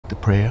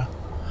prayer,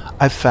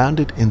 I found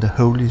it in the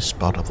holiest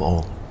spot of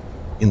all,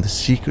 in the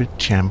secret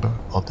chamber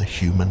of the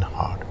human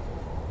heart.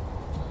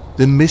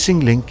 The missing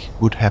link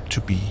would have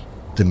to be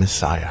the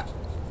Messiah,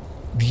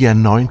 the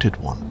anointed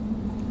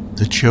one,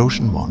 the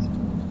chosen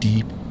one,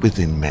 deep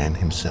within man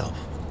himself.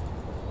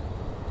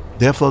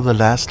 Therefore the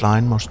last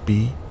line must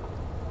be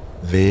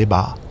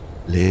Veba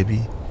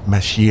Levi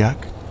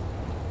Mashiach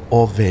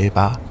or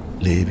Veba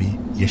Levi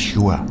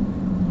Yeshua.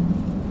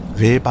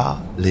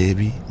 Veba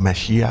Levi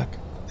Mashiach,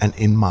 and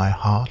in my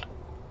heart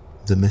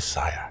the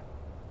Messiah,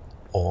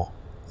 or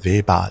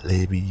Veba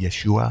Levi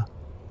Yeshua,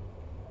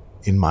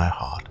 in my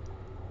heart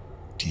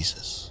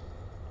Jesus.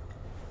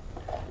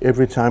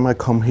 Every time I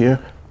come here,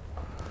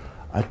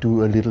 I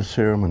do a little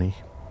ceremony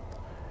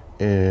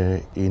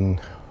in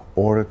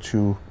order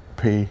to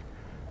pay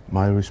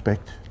my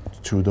respect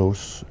to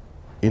those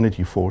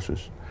energy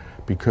forces,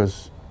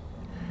 because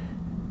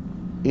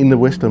in the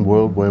Western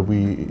world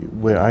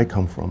where I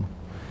come from,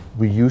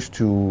 we used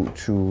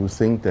to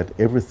think that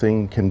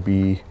everything can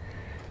be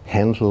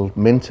handled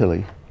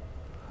mentally.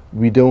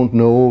 We don't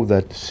know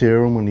that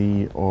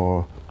ceremony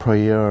or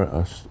prayer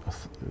or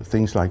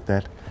things like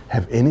that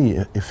have any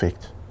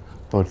effect,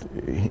 but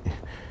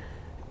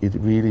it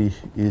really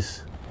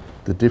is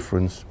the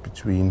difference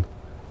between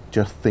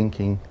just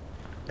thinking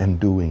and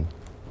doing.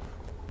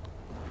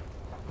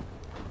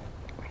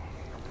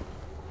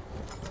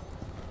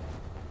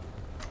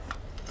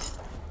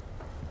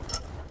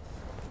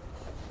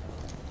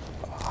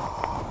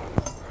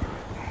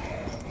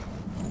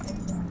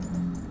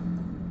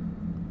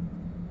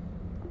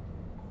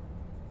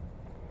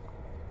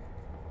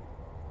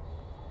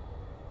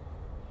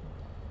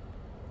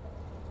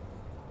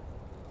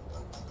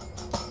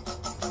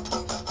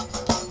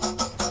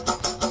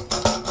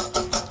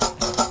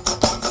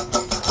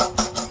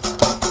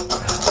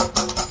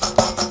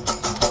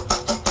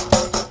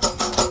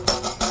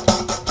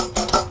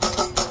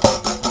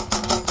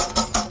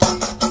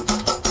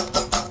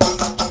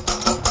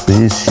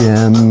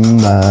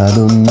 Bishem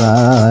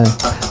Adonai,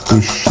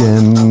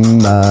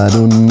 Bishem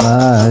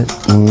Adonai.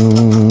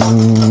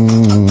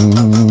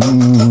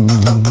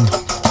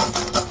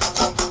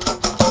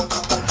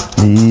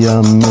 Mi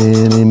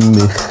Amen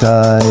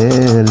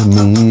Michael,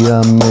 Mi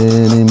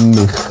Amen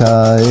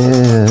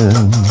Michael.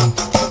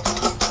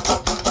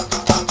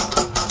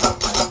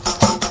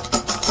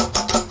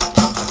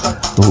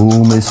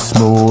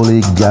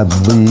 Mismoli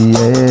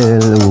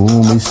Gabriel,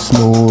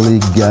 Mismoli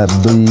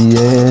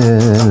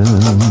Gabriel.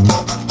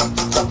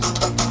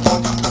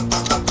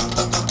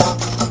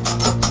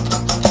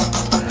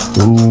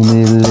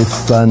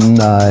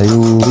 Umilifanai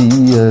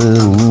Uriel,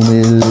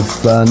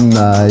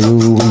 Umilifanai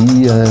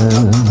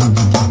Uriel.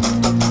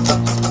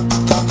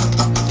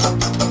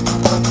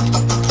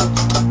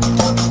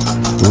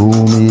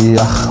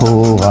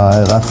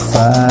 Achorai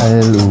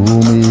Raphael,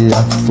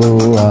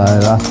 Achorai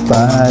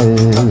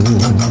Raphael.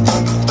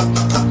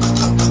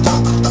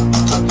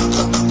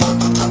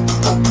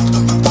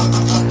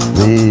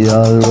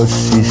 Via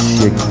Roshi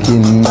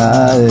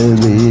Shekinah,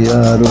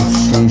 Via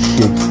Roshi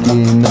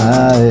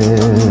Shekinah.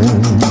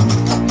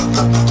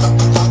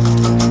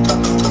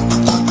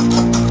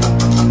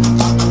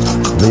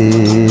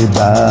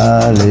 Veba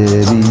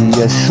Levi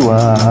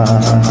Yeshua,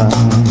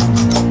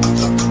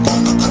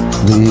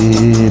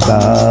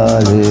 Veba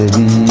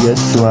Levi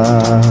Yeshua.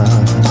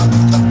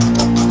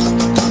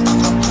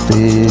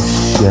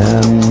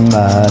 Bishem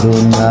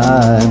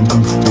Adonai,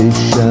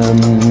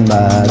 Bishem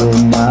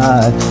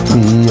Adonai.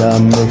 Mi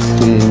Amen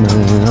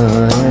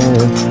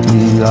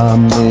Mi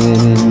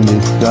Amen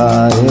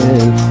Michael,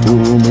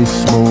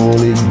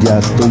 Mismoli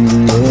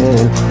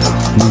Gabriel,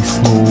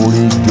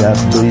 Mismoli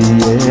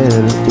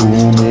Gabriel.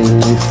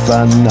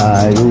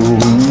 Umilifanai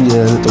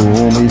Uriel,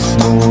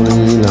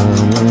 Mismoli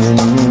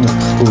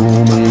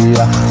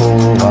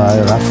Achorai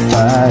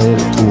Raphael,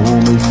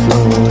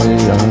 Mismoli.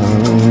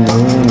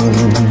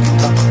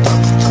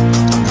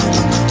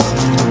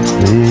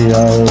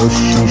 Via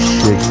Roshi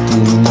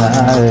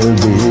Shekinah,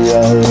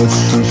 Via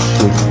Roshi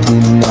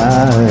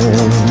Shekinah.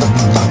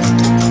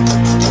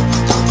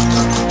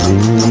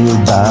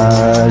 Veba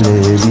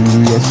Levi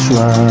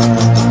Yeshua,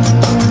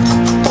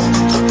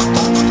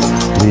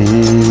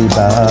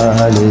 Veba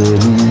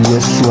Levi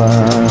Yeshua.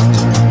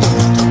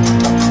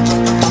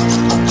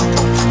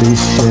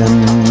 Bishem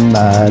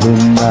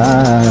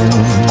Adonai,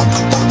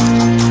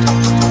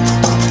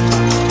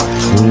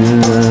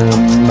 Bishem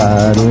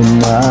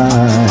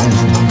Adonai.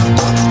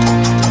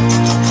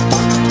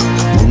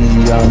 Mi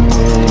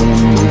Amen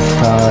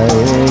Michael,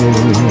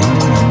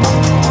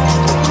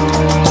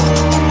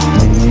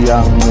 Mi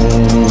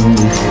Amen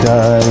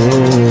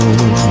Michael.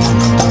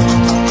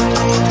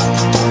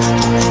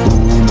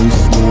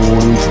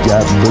 Mismoli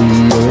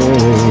Gabriel,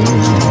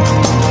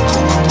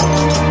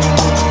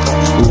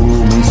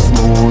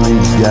 Mismoli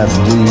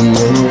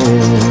Gabriel.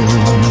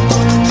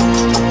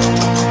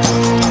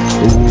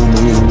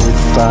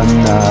 Umilifanai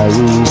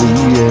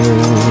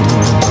Uriel,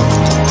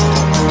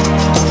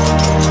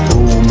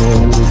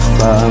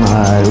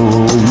 Umilifanai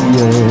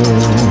Uriel.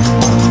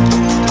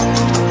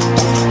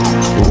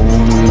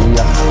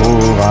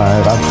 Achorai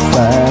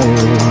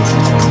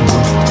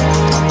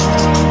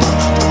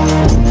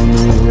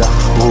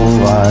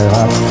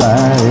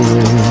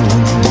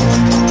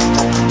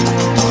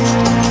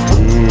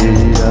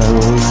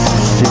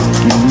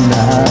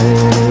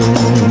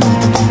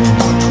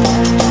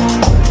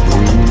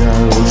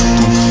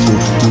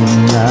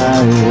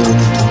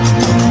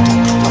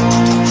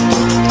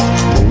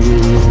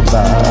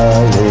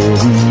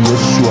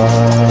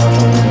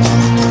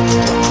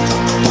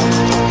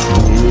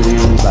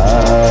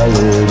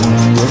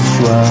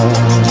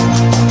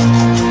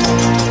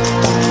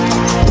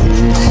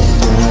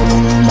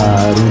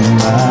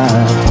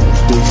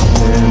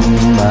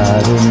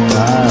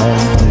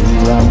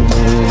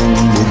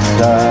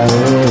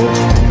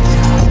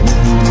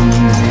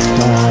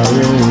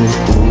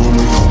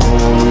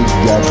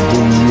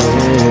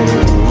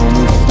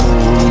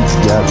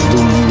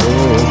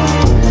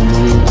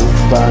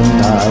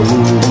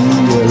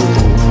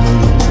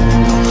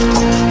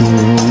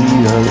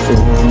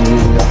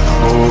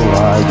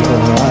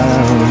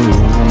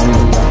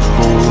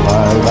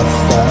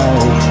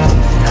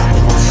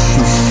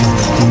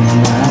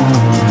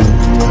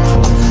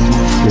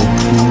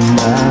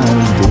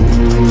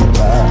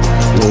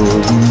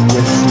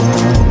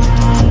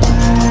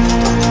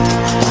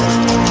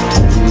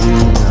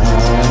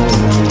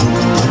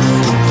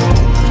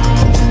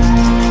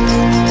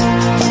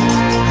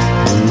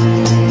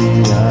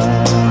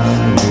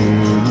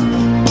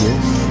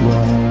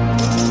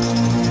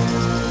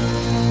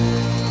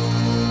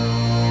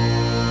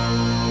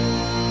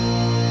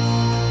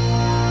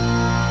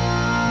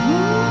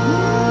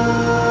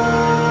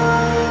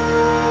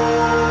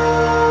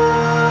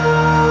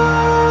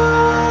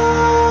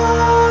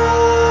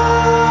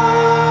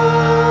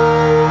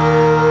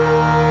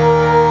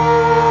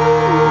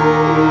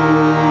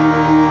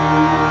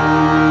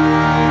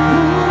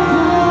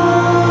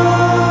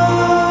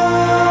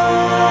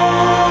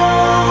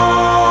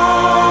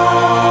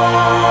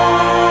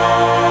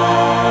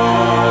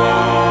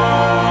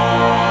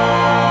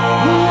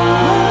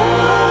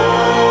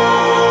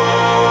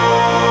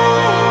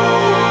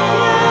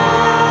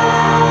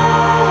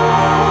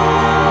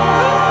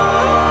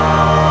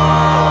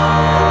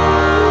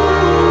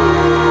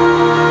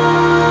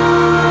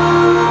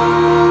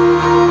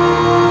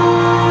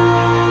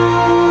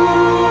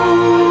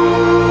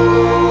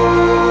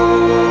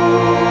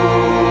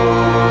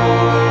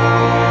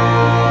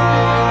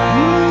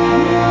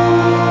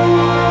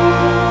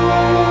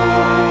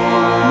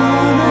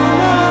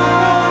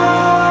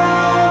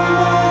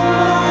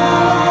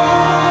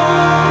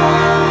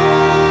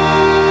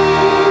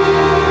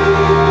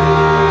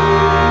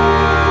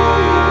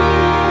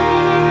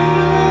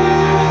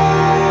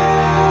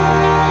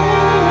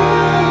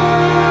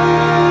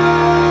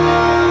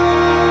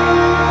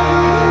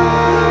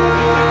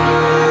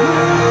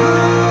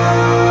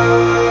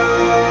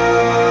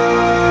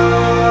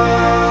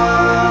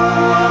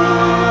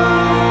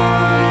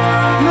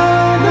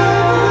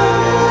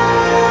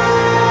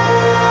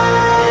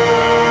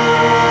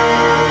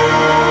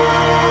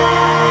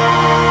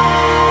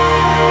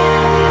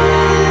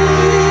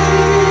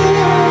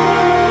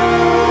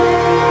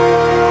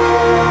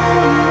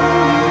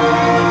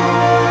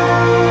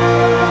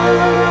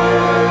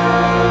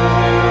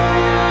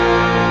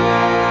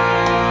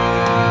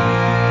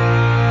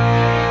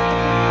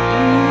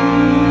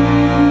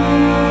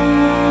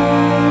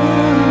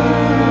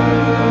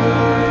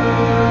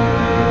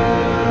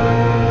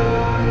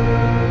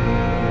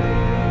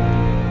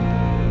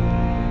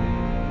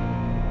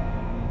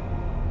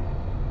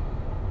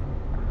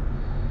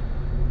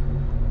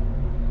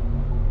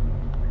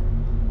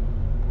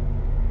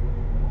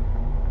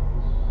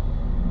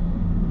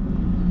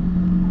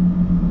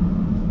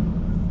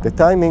The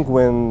timing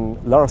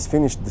when Lars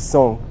finished the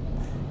song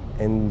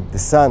and the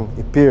sun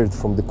appeared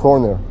from the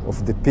corner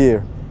of the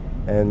pier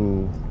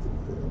and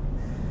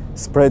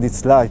spread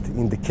its light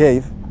in the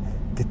cave,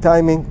 the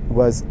timing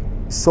was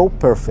so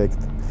perfect,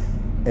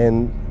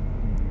 and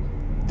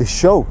the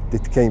show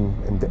that came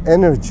and the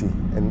energy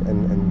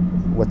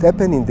and what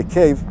happened in the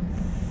cave,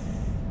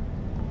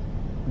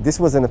 this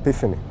was an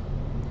epiphany.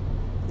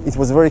 It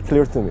was very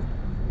clear to me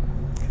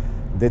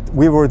that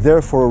we were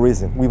there for a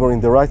reason. We were in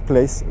the right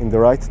place, in the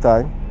right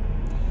time,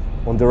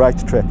 on the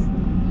right track.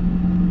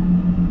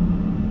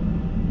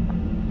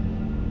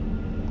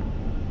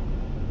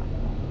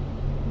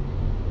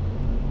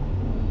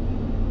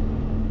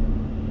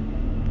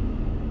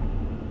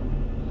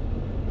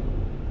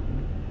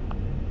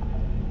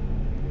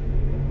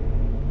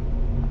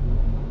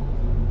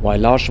 While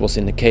Lars was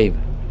in the cave,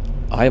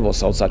 I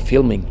was outside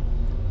filming.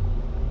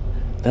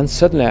 Then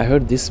suddenly I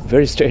heard this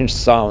very strange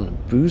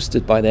sound,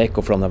 boosted by the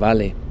echo from the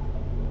valley.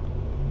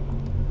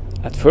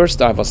 At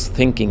first I was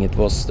thinking it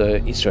was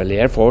the Israeli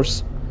Air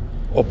Force,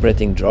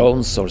 operating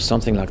drones or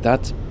something like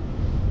that.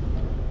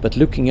 But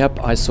looking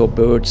up I saw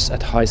birds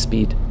at high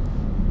speed,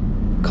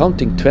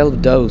 counting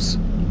 12 doves,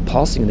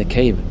 passing the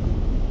cave,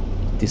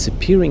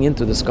 disappearing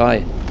into the sky,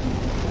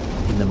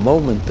 in the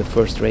moment the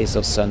first rays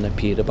of sun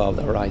appeared above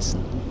the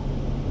horizon.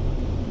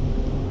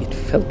 It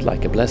felt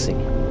like a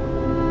blessing.